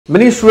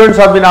Many students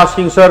have been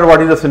asking, sir,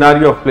 what is the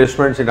scenario of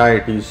placements in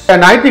IITs? In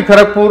IIT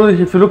Kharagpur,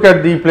 if you look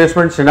at the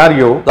placement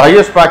scenario, the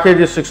highest package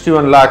is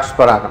 61 lakhs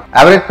per annum.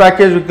 Average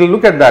package, we can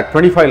look at that,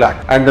 25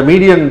 lakhs, and the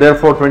median,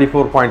 therefore,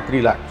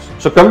 24.3 lakhs.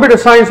 So, computer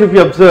science, if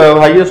you observe,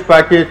 highest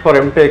package for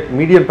M.Tech,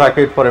 median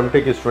package for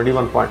M.Tech is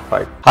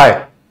 21.5.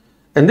 Hi.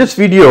 In this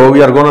video,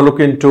 we are going to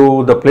look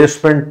into the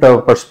placement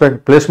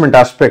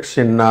aspects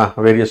in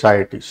various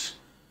IITs,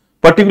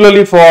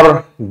 particularly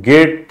for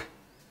GATE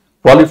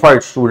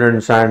qualified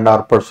students and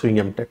are pursuing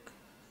M.Tech.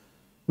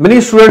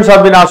 Many students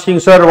have been asking,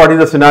 sir, what is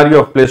the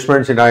scenario of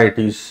placements in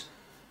IITs?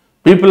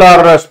 People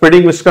are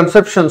spreading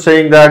misconceptions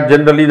saying that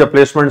generally the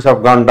placements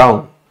have gone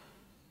down.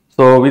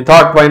 So we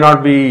thought, why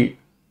not we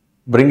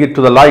bring it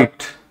to the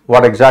light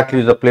what exactly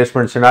is the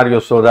placement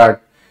scenario so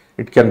that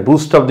it can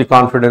boost up the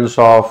confidence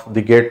of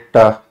the GATE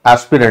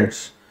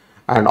aspirants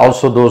and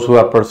also those who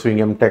are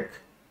pursuing M.Tech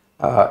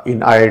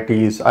in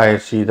IITs,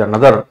 ISCs and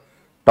other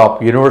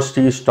top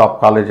universities, top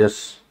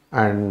colleges,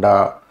 and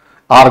are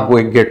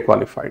going GATE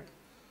qualified.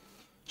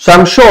 So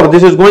I'm sure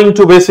this is going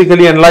to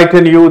basically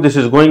enlighten you. This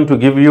is going to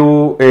give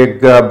you a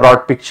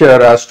broad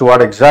picture as to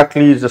what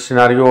exactly is the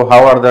scenario,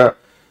 how are the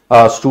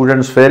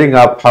students faring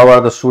up, how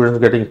are the students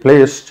getting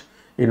placed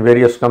in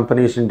various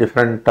companies in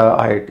different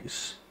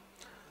IITs.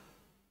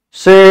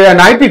 Say an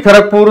IIT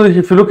Kharagpur,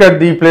 if you look at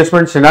the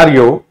placement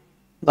scenario,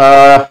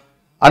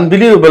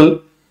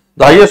 unbelievable,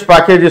 the highest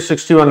package is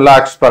 61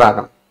 lakhs per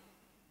annum.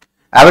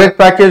 Average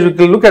package, we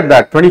can look at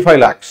that, 25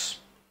 lakhs,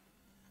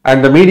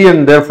 and the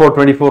median, therefore,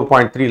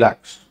 24.3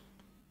 lakhs.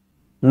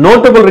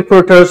 Notable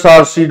recruiters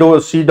are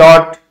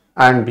CDOT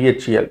and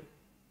BHEL.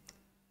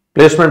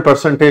 Placement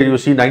percentage, you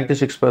see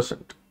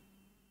 96%.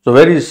 So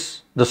where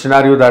is the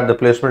scenario that the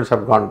placements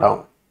have gone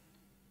down?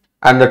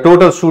 And the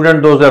total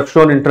student, those who have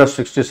shown interest,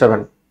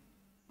 67.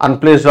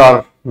 Unplaced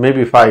are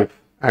maybe 5,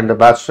 and the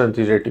batch strength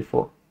is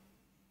 84.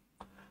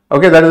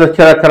 Okay, that is the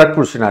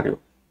Kharagpur scenario.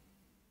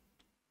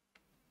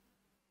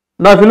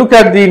 Now, if you look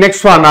at the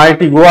next one,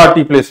 IIT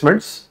Guwahati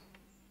placements,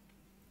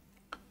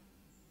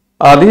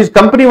 these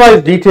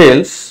company-wise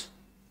details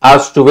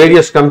as to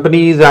various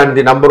companies and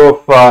the number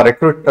of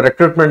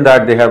recruitment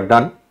that they have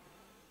done.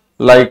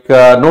 Like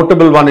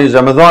notable one is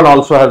Amazon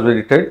also has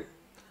visited,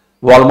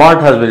 Walmart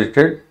has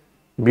visited,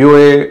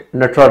 BOA,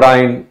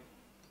 Netradyne,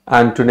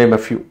 and to name a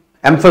few.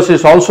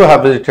 Emphasis also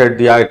have visited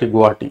the IIT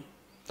Guwahati.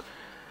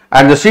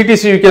 And the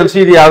CTC, you can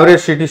see the average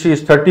CTC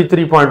is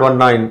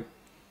 33.19.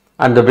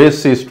 and the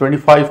base is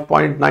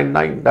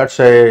 25.99. That's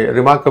a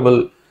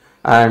remarkable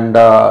and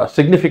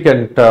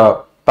significant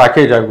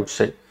package, I would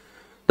say.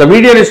 The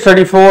median is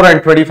 34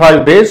 and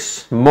 25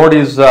 base, mode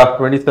is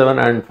 27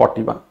 and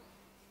 41.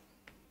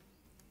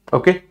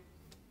 Okay.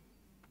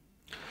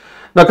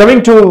 Now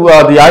coming to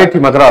the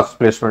IIT Madras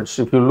placements,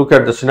 if you look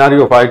at the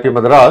scenario of IIT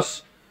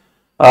Madras,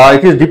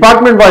 it is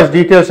department wise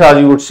details as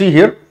you would see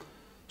here.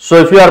 So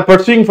if you are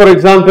pursuing, for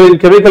example, in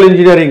chemical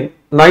engineering,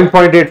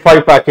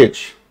 9.85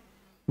 package,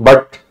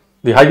 but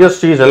the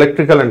highest is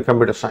electrical and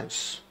computer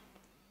science.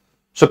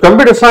 So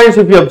computer science,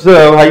 if you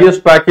observe,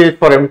 highest package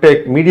for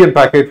M.Tech, median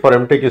package for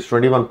M.Tech is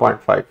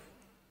 21.5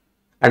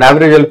 and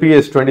average LP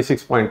is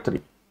 26.3.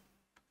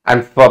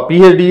 And for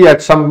PhD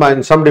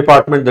in some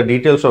department, the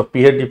details of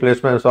PhD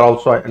placements are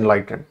also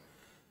enlightened.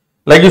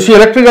 Like you see,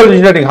 electrical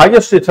engineering,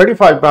 highest is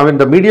 35. I mean,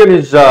 the median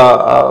is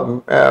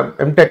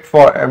M.Tech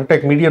for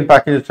M.Tech median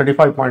package is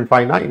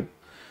 35.59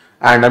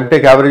 and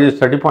M.Tech average is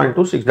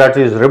 30.26. That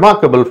is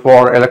remarkable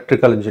for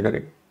electrical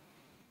engineering.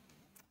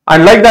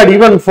 And like that,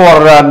 even for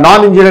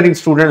non-engineering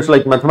students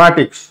like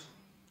mathematics,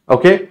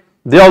 okay,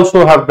 they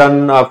also have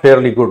done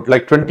fairly good.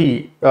 Like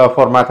 20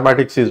 for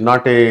mathematics is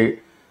not a,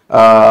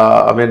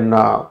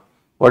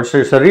 it's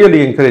a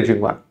really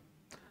encouraging one.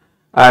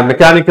 And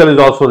mechanical is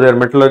also there,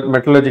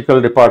 metallurgical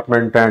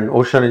department and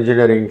ocean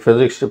engineering,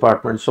 physics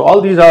department. So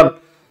all these are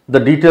the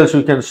details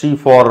you can see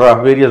for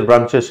various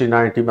branches in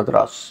IIT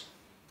Madras.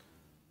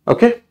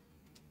 Okay.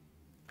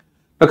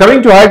 Now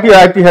coming to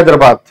IIT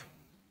Hyderabad.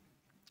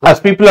 As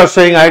people are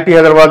saying, IIT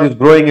Hyderabad is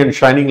growing and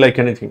shining like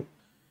anything,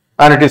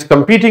 and it is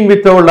competing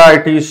with the old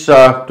IITs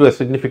to a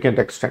significant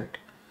extent.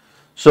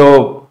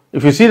 So,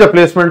 if you see the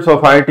placements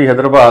of IIT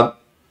Hyderabad,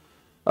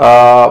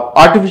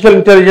 artificial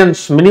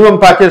intelligence minimum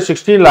package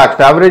 16 lakhs,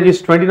 the average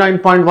is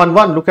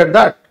 29.11, look at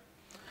that,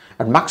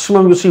 and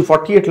maximum you see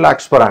 48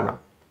 lakhs per annum,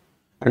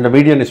 and the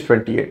median is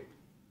 28.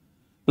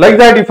 Like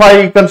that, if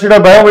I consider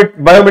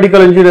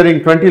biomedical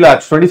engineering, 20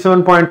 lakhs,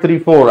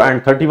 27.34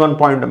 and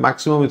 31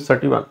 maximum is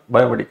 31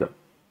 biomedical.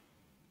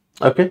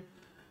 Okay,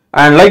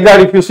 and like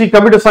that, if you see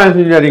computer science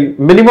engineering,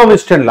 minimum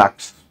is 10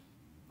 lakhs.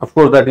 Of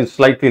course, that is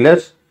slightly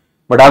less,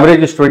 but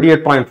average is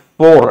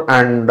 28.4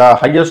 and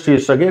highest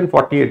is again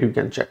 48. You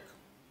can check.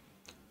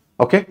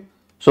 Okay,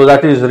 so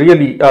that is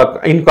really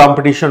in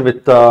competition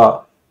with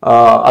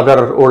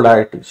other old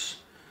IITs.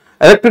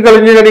 Electrical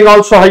engineering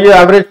also higher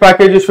average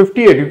package is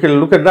 58. You can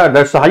look at that.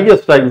 That's the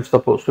highest, I would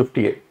suppose,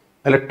 58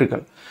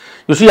 electrical.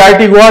 You see,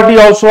 IIT Guwahati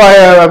also,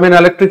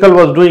 electrical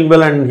was doing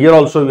well, and here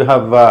also you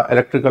have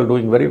electrical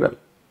doing very well.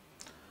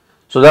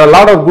 So there are a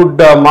lot of good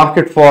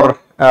market for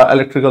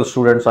electrical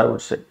students, I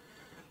would say.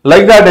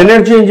 Like that,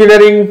 energy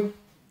engineering,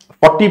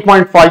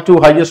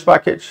 40.52 highest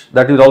package.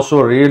 That is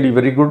also really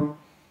very good.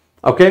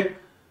 Okay.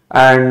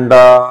 And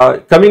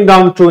coming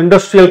down to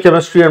industrial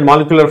chemistry and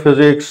molecular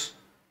physics,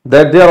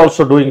 that they are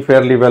also doing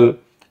fairly well.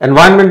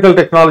 Environmental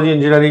technology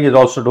engineering is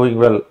also doing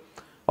well.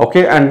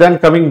 Okay. And then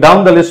coming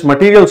down the list,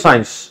 material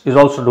science is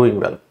also doing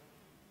well.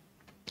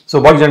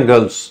 So boys and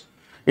girls,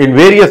 in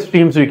various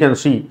streams we can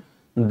see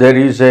there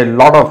is a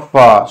lot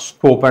of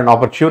scope and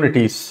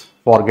opportunities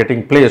for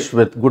getting placed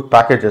with good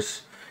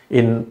packages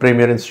in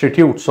premier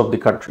institutes of the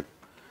country.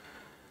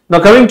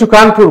 Now coming to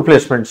Kanpur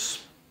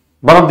placements,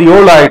 one of the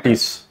old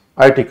IITs,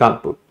 IIT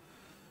Kanpur.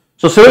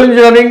 So civil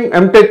engineering,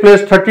 M.Tech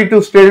placed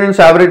 32 students,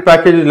 average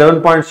package is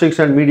 11.6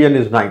 and median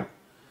is 9.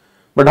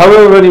 But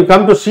however, when you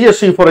come to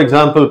CSE, for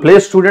example,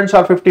 placed students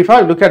are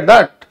 55, look at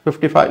that,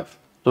 55.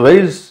 So where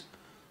is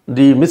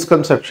the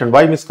misconception?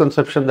 Why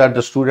misconception that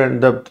the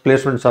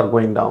placements are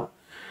going down?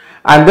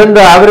 And then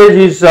the average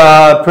is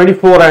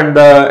 24 and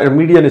the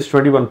median is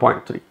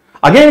 21.3.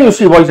 Again, you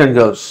see boys and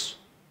girls,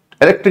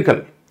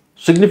 electrical,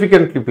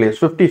 significantly placed,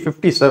 50,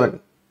 57.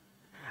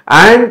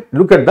 And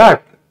look at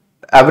that,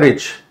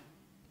 average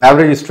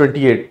is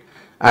 28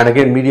 and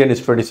again median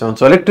is 27.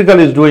 So electrical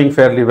is doing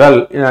fairly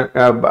well,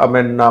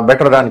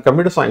 better than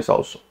computer science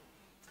also.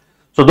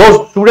 So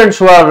those students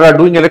who are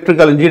doing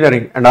electrical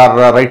engineering and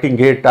are writing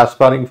GATE,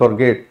 aspiring for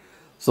GATE,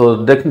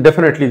 so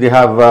definitely they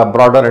have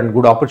broader and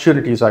good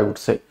opportunities, I would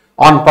say,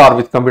 on par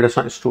with computer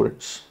science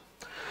students.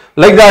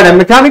 Like that, and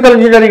mechanical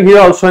engineering here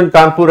also in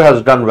Kanpur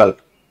has done well.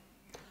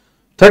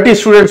 30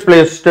 students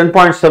placed,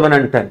 10.7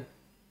 and 10.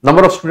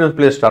 Number of students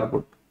placed are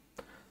good.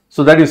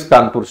 So that is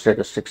Kanpur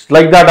statistics.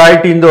 Like that,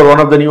 IIT Indore, one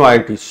of the new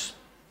IITs.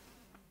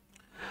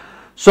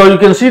 So you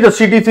can see the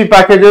CTC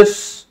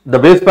packages, the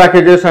base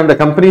packages and the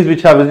companies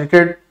which have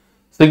visited.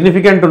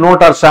 Significant to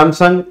note are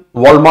Samsung,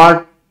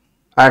 Walmart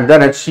and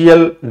then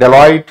HCL,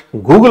 Deloitte,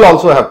 Google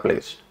also have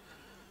placed.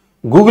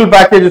 Google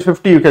package is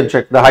 50, you can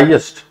check, the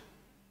highest,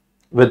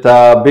 with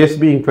base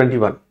being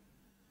 21.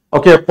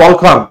 Okay,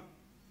 Qualcomm,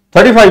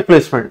 35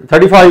 placement,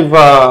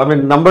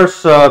 35,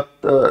 numbers,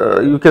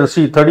 you can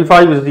see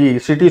 35 is the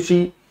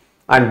CTC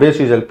and base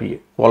is LPA,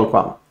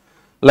 Qualcomm.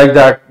 Like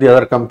that, the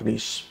other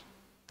companies.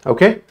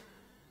 Okay.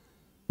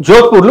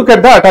 Jodhpur, look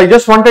at that. I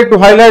just wanted to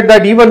highlight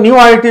that even new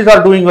IITs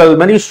are doing well.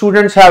 Many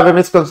students have a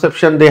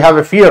misconception, they have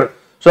a fear.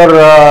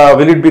 Sir,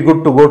 will it be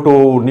good to go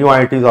to new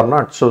IITs or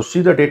not? So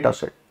see the data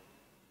set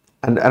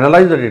and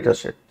analyze the data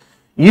set.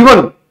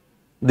 Even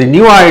the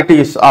new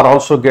IITs are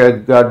also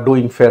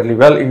doing fairly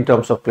well in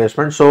terms of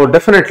placement. So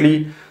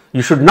definitely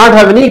you should not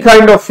have any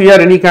kind of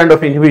fear, any kind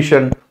of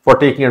inhibition for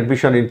taking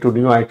admission into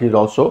new IITs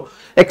also,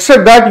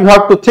 except that you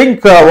have to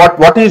think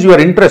what is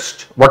your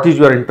interest,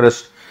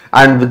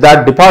 and with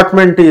that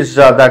department is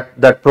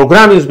that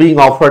program is being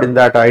offered in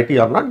that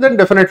IIT or not, then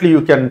definitely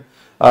you can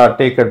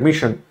take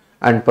admission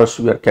and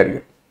pursue your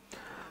career.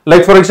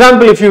 Like for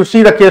example, if you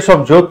see the case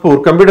of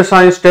Jodhpur, computer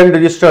science 10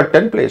 registered,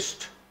 10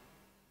 placed.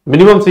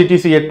 Minimum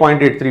CTC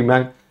 8.83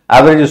 bank,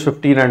 average is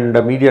 15 and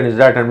the median is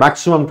that, and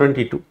maximum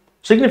 22.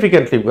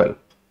 Significantly well.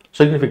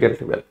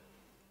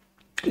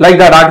 Like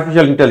that,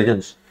 artificial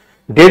intelligence,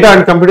 data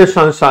and computer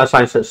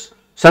sciences,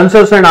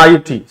 sensors and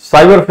IoT,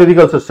 cyber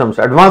physical systems,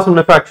 advanced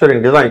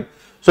manufacturing, design.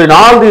 So in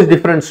all these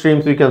different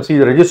streams, you can see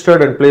the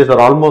registered and placed are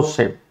almost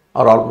same.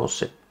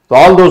 So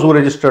all those who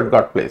registered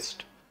got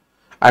placed.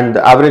 And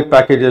the average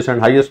packages and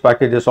highest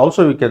packages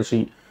also you can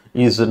see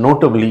is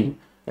notably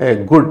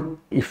good,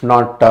 if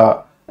not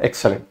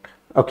excellent.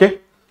 Okay.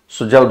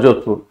 So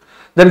Jodhpur.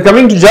 Then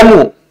coming to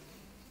Jammu.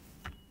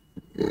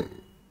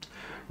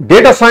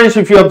 Data science,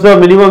 if you observe,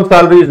 minimum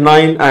salary is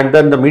 9 and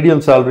then the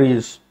median salary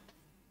is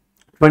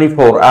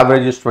 24,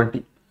 average is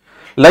 20.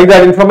 Like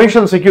that,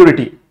 information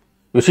security,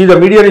 you see the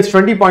median is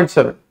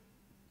 20.7.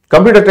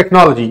 Computer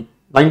technology,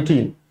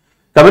 19.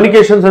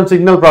 Communications and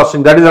signal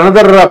processing, that is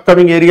another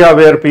upcoming area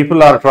where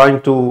people are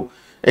trying to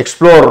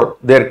explore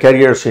their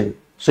careers in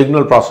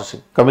signal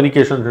processing,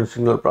 communications and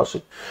signal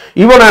processing.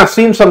 Even I have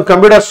seen some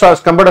computer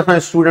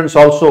science students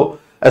also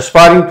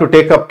aspiring to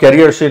take up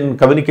careers in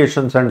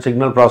communications and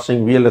signal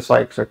processing,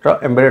 VLSI, etc.,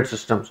 embedded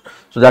systems.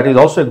 So that is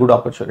also a good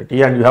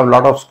opportunity and you have a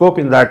lot of scope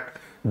in that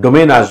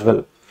domain as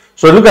well.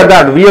 So look at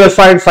that,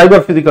 VLSI and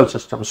cyber physical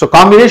systems. So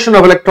combination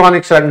of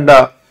electronics and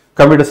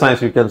computer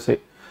science, you can say.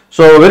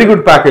 So very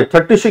good package,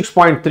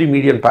 36.3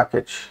 median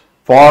package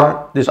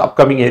for these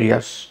upcoming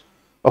areas.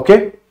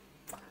 Okay.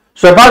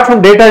 So apart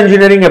from data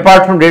engineering,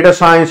 apart from data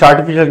science,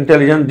 artificial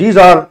intelligence, these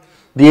are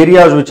the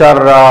areas which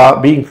are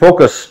being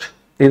focused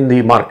in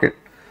the market.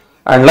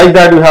 And like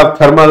that, you have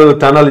thermal,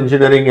 tunnel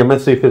engineering,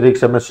 MSc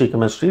physics, MSc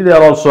chemistry. They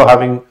are also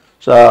having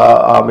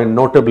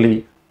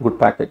notably good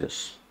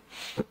packages.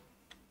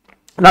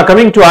 Now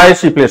coming to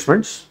ISC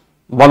placements,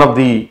 one of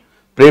the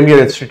premier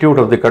institute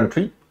of the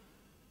country.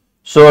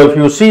 So if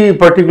you see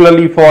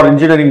particularly for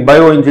engineering,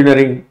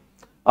 bioengineering,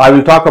 I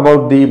will talk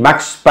about the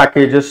max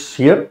packages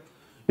here.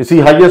 You see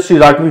highest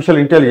is artificial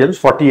intelligence,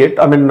 48,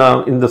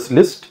 in this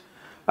list.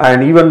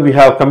 And even we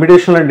have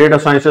computational and data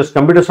sciences,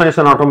 computer science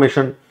and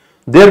automation,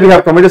 There we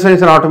have computer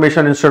science and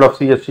automation instead of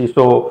CSE.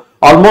 So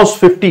almost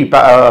 50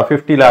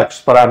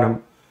 lakhs per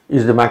annum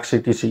is the max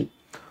CTC.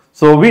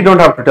 So we don't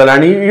have to tell,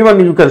 and even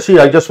you can see,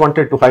 I just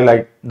wanted to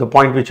highlight the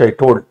point which I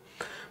told.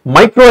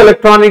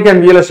 Microelectronic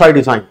and VLSI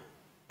design,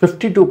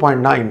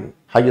 52.9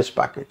 highest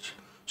package.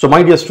 So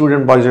my dear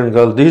student boys and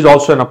girls, this is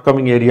also an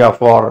upcoming area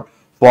for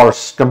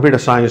computer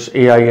science,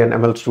 AI and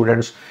ML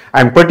students,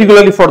 and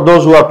particularly for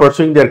those who are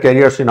pursuing their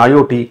careers in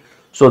IoT.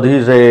 So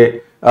this is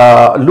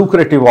a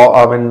lucrative,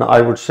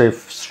 I would say,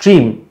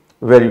 stream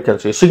where you can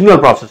say signal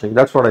processing.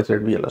 That's what I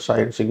said,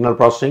 VLSI and signal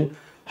processing,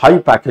 high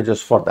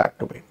packages for that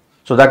domain.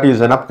 So that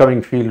is an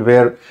upcoming field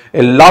where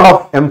a lot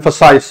of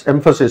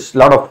emphasis, a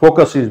lot of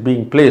focus is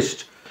being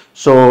placed.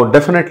 So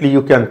definitely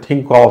you can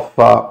think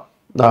of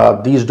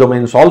these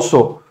domains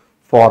also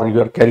for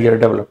your career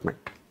development.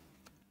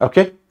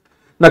 Okay.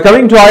 Now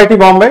coming to IIT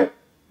Bombay,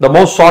 the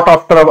most sought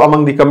after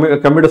among the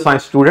computer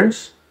science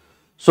students.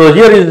 So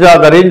here is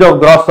the range of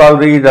gross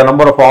salary, the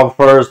number of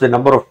offers, the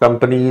number of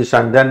companies,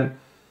 and then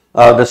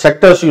the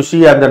sectors you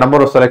see, and the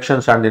number of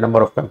selections and the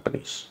number of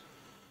companies.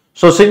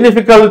 So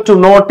significant to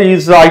note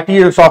is IT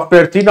and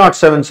software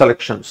 307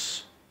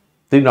 selections,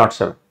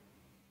 307,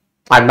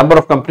 and number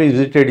of companies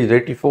visited is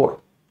 84.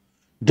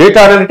 Data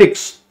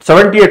analytics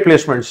 78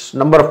 placements,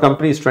 number of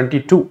companies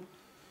 22.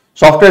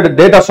 Software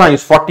data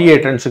science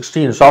 48 and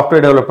 16,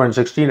 software development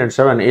 16 and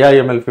 7, AI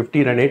ML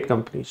 15 and 8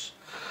 companies.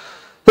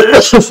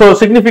 So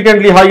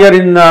significantly higher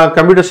in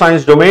computer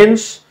science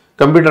domains,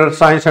 computer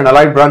science and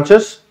allied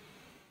branches,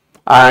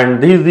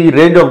 and this is the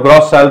range of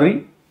gross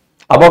salary.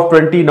 Above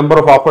 20, number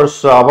of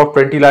offers above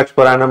 20 lakhs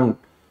per annum,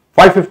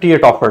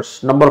 558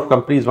 offers, number of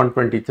companies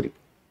 123.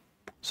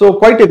 So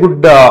quite a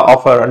good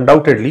offer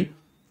undoubtedly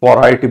for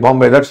IIT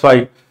Bombay. That's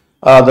why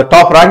the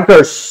top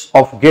rankers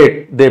of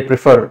GATE, they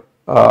prefer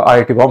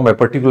IIT Bombay,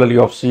 particularly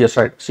of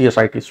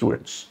CSIT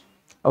students.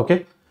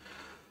 Okay.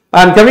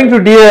 And coming to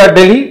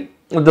Delhi,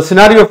 the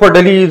scenario for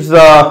Delhi is,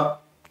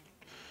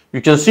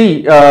 you can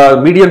see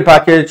median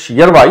package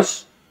year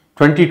wise,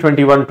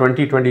 2021,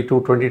 2022,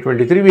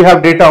 2023. We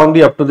have data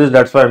only up to this,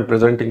 that's why I am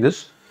presenting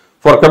this.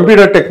 For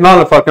computer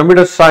technology, for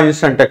computer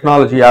science and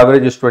technology,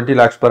 average is 20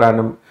 lakhs per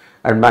annum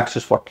and max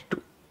is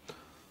 42.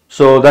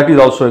 So that is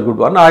also a good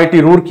one. IIT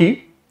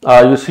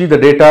Roorkee, you see the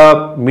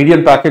data,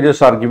 median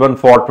packages are given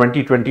for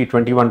 2020,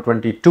 21,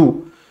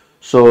 22.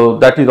 So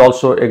that is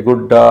also a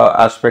good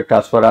aspect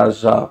as far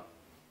as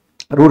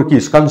Roorkee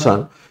is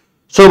concerned.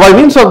 So by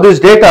means of this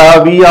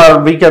data,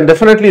 we can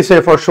definitely say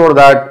for sure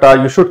that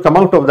you should come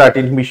out of that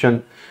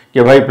inhibition.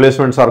 Why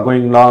placements are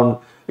going down,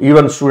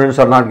 even students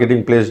are not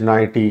getting placed in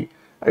IIT.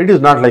 It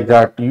is not like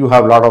that. You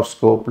have a lot of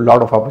scope, a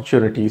lot of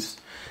opportunities.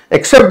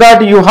 Except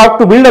that you have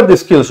to build up the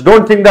skills.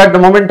 Don't think that the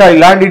moment I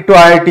land into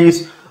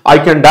IITs, I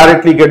can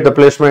directly get the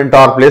placement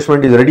or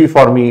placement is ready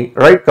for me,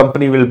 right?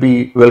 Company will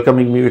be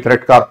welcoming me with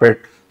red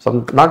carpet.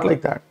 Not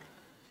like that.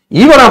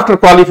 Even after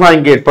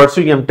qualifying GATE,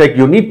 pursuing M.Tech,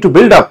 you need to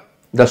build up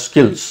the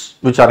skills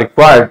which are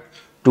required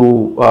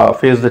to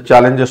face the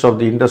challenges of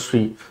the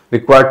industry,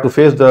 required to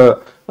face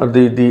the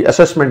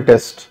assessment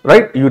test,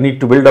 right? You need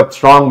to build up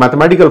strong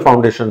mathematical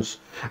foundations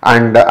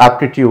and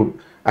aptitude,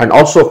 and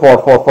also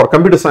for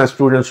computer science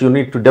students, you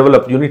need to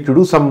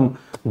do some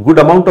good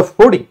amount of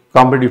coding,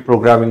 competitive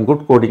programming,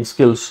 good coding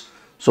skills,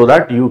 so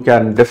that you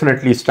can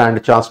definitely stand a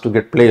chance to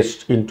get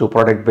placed into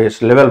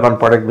product-based, level 1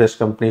 product-based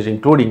companies,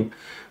 including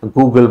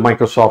Google,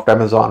 Microsoft,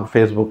 Amazon,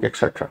 Facebook,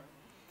 etc.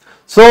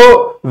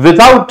 So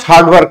without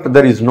hard work,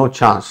 there is no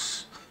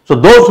chance. So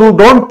those who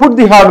don't put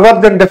the hard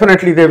work, then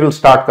definitely they will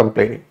start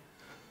complaining.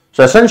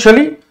 So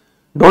essentially,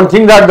 don't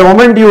think that the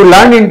moment you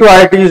land into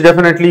IITs,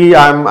 definitely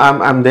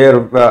I'm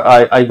there,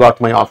 I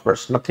got my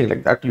offers. Nothing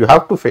like that. You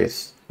have to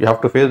face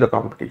the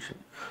competition.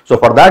 So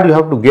for that, you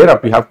have to gear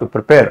up, you have to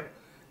prepare,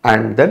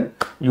 and then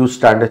you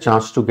stand a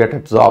chance to get a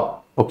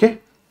job. Okay,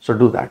 so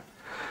do that.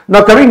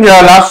 Now coming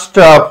last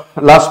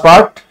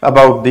part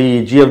about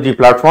the GFG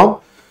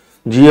platform.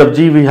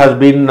 GFG, we have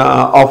been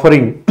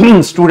offering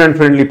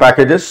student-friendly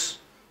packages,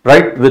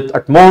 right, with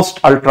at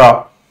most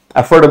ultra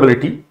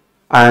affordability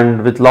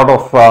and with lot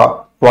of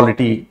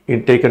quality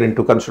taken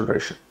into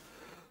consideration.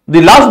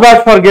 The last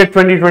batch for GATE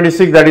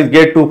 2026, that is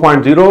GATE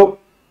 2.0,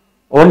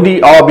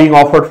 only are being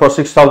offered for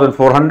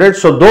 6,400.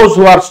 So those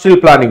who are still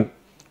planning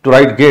to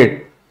write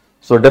GATE,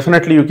 so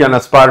definitely you can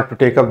aspire to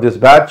take up this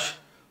batch.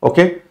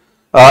 Okay.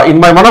 In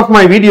one of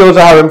my videos,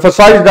 I have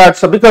emphasized that,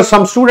 so because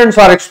some students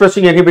are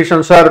expressing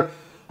inhibition, sir,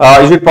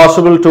 is it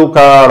possible to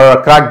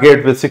crack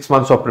GATE with 6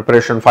 months of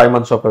preparation, 5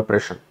 months of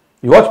preparation?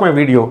 You watch my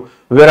video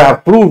where I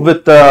have proved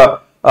with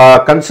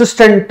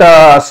consistent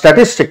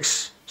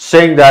statistics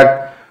saying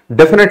that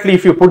definitely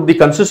if you put the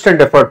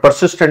consistent effort,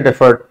 persistent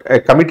effort, a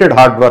committed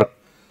hard work,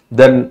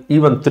 then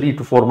even 3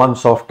 to 4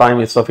 months of time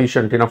is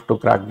sufficient enough to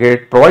crack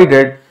GATE,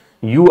 provided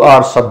you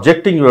are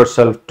subjecting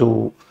yourself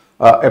to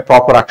a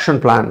proper action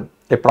plan,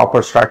 a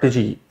proper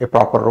strategy, a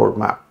proper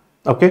roadmap.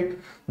 Okay,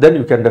 then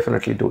you can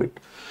definitely do it.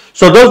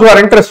 So those who are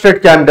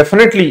interested can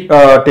definitely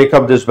take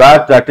up this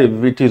batch, that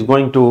it is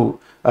going to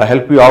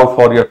help you out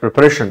for your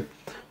preparation,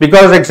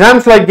 because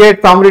exams like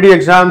GATE, competitive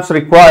exams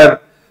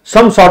require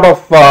some sort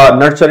of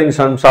nurturing,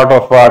 some sort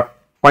of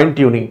fine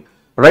tuning,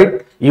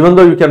 right? Even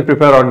though you can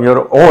prepare on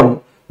your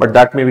own, but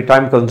that may be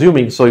time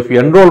consuming. So if you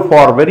enroll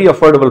for very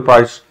affordable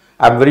price,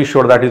 I'm very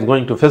sure that is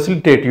going to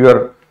facilitate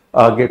your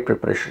GATE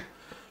preparation.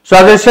 So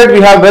as I said,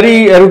 we have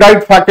very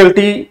erudite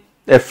faculty,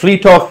 a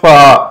fleet of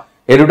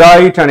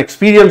erudite and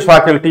experienced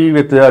faculty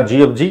with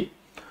GFG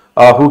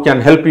who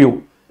can help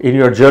you in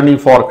your journey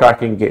for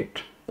cracking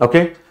GATE.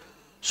 Okay.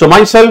 So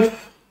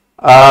myself,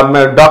 I'm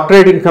a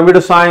doctorate in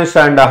computer science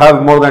and I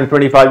have more than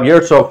 25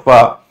 years of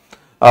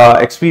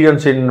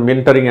experience in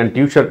mentoring and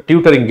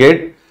tutoring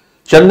GATE.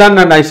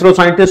 Chandan, an ISRO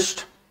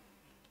scientist,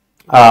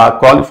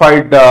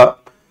 qualified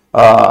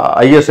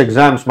IAS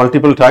exams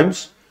multiple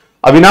times.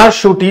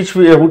 Avinash,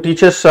 who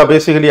teaches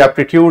basically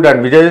aptitude,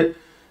 and Vijay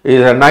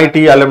is an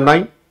IIT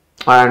alumni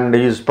and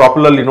is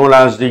popularly known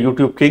as the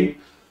YouTube king.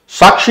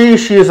 Sakshi,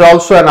 she is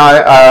also an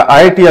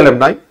IIT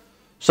alumni.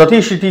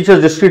 Satish, she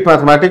teaches discrete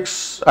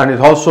mathematics and is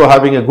also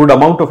having a good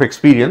amount of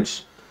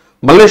experience.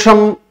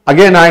 Mallesham,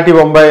 again IIT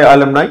Bombay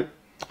alumni,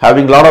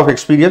 having a lot of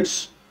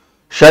experience.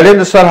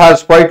 Shailendra sir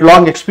has quite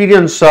long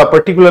experience,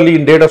 particularly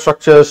in data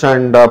structures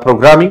and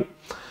programming.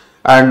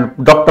 And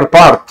Dr.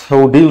 Parth,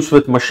 who deals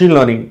with machine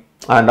learning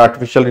and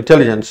artificial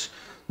intelligence.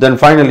 Then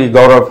finally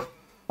Gaurav,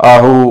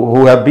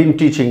 who have been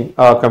teaching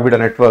computer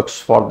networks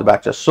for the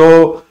batches.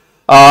 So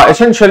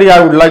essentially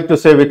I would like to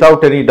say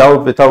without any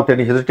doubt, without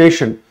any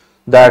hesitation,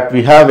 that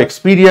we have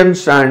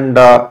experienced and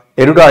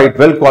erudite,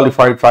 well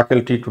qualified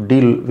faculty to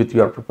deal with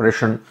your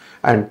preparation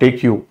and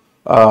take you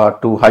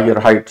to higher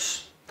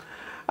heights.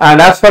 And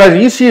as far as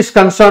EC is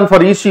concerned,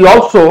 for EC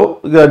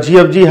also, the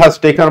GFG has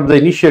taken up the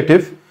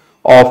initiative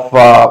of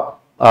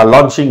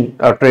launching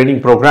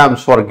training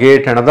programs for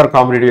GATE and other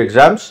competitive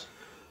exams.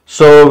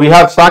 So we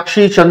have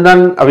Sakshi,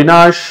 Chandan,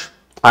 Avinash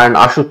and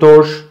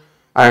Ashutosh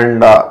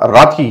and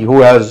Rathi,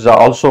 who has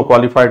also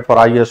qualified for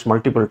IAS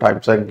multiple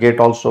times and GATE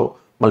also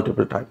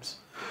multiple times.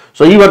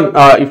 So even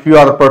if you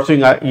are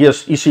pursuing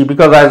EC,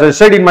 because as I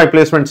said in my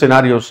placement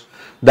scenarios,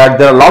 that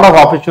there are a lot of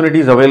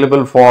opportunities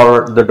available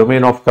for the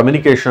domain of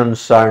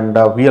communications and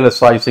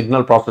VLSI,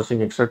 signal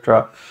processing,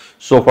 etc.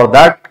 So for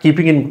that,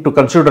 keeping into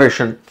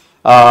consideration,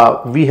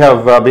 we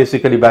have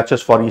basically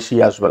batches for EC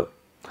as well.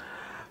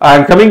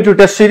 And coming to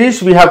test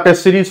series, we have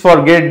test series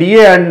for GATE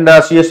DA and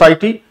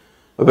CSIT,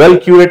 well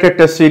curated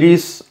test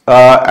series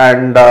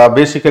and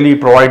basically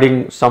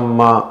providing some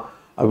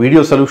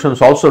video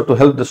solutions also to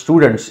help the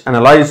students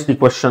analyze the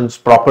questions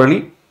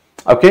properly.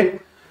 Okay.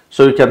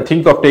 So you can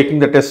think of taking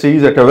the test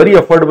series at a very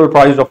affordable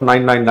price of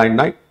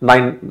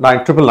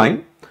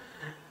 9,999.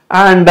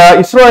 And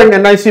ISRO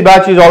and NIC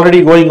batch is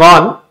already going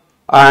on,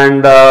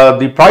 and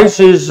the price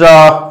is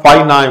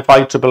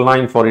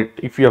 5,999 for it.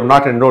 If you have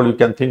not enrolled, you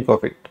can think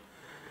of it.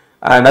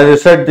 And as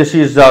I said, this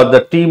is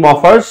the team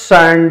of us,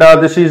 and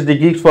this is the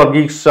Geeks for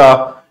Geeks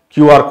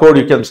QR code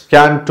you can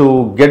scan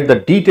to get the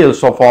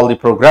details of all the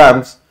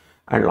programs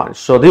and launch.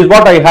 So this is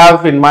what I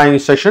have in my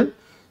session.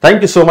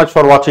 Thank you so much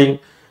for watching.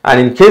 And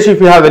in case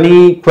if you have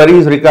any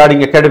queries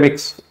regarding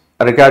academics,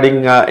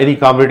 regarding any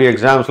competitive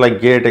exams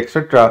like GATE,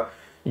 etc.,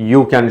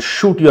 you can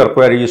shoot your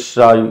queries,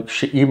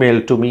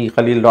 email to me,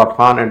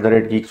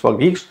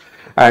 khalil.khan@geeks4geeks.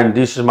 And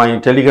this is my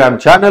Telegram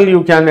channel.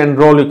 You can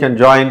enroll, you can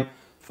join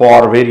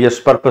for various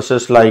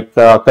purposes like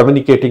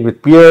communicating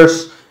with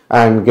peers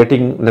and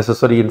getting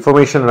necessary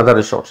information and other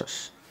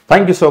resources.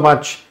 Thank you so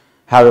much.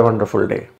 Have a wonderful day.